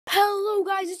Hello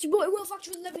guys, it's your boy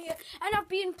WillFactory11 here, and I've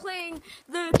been playing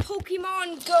the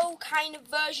Pokemon Go kind of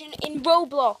version in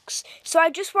Roblox. So I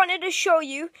just wanted to show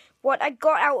you what I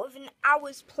got out of an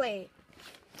hour's play.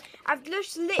 I've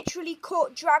just literally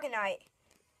caught Dragonite.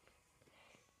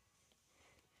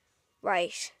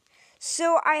 Right,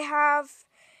 so I have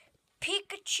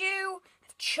Pikachu,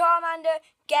 Charmander,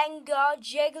 Gengar,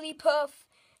 Jigglypuff,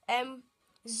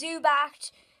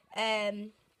 Zubat,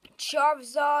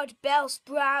 Charizard,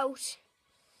 Bellsprout,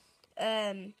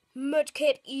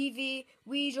 Mudkip, Eevee,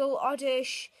 Weedle,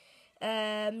 Oddish,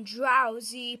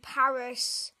 Drowsy,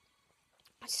 Paris,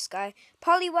 what's this guy?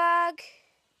 Poliwag.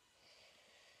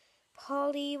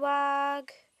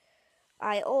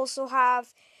 I also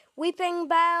have Weeping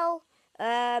Bell,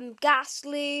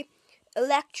 Ghastly,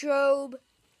 Electrobe.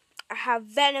 I have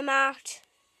Venonat.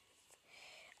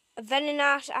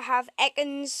 I have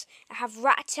Ekans. I have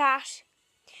Rattata.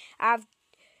 I have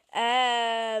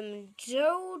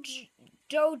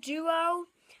Doduo.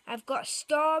 I've got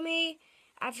Stormy.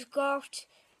 I've got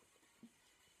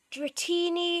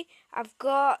Dratini. I've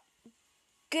got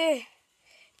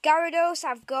Gyarados.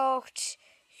 I've got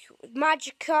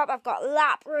Magikarp. I've got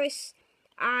Lapras.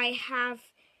 I have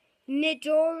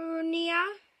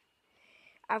Nidonia.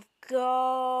 I've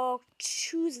got,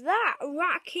 who's that?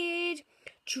 Rakid,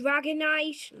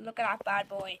 Dragonite. Look at that bad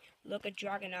boy. Look at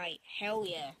Dragonite. Hell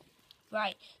yeah.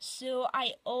 Right, so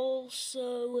I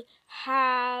also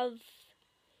have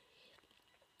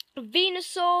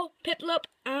Venusaur, Piplup,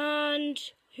 and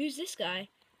who's this guy?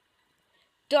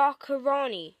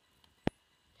 Darkarani.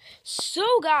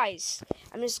 So guys,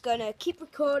 I'm just gonna keep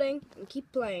recording and keep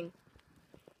playing.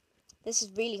 This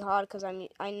is really hard because I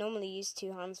normally use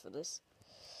two hands for this.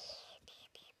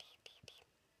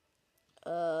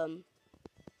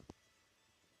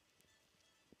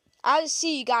 I'll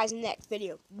see you guys in the next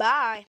video. Bye.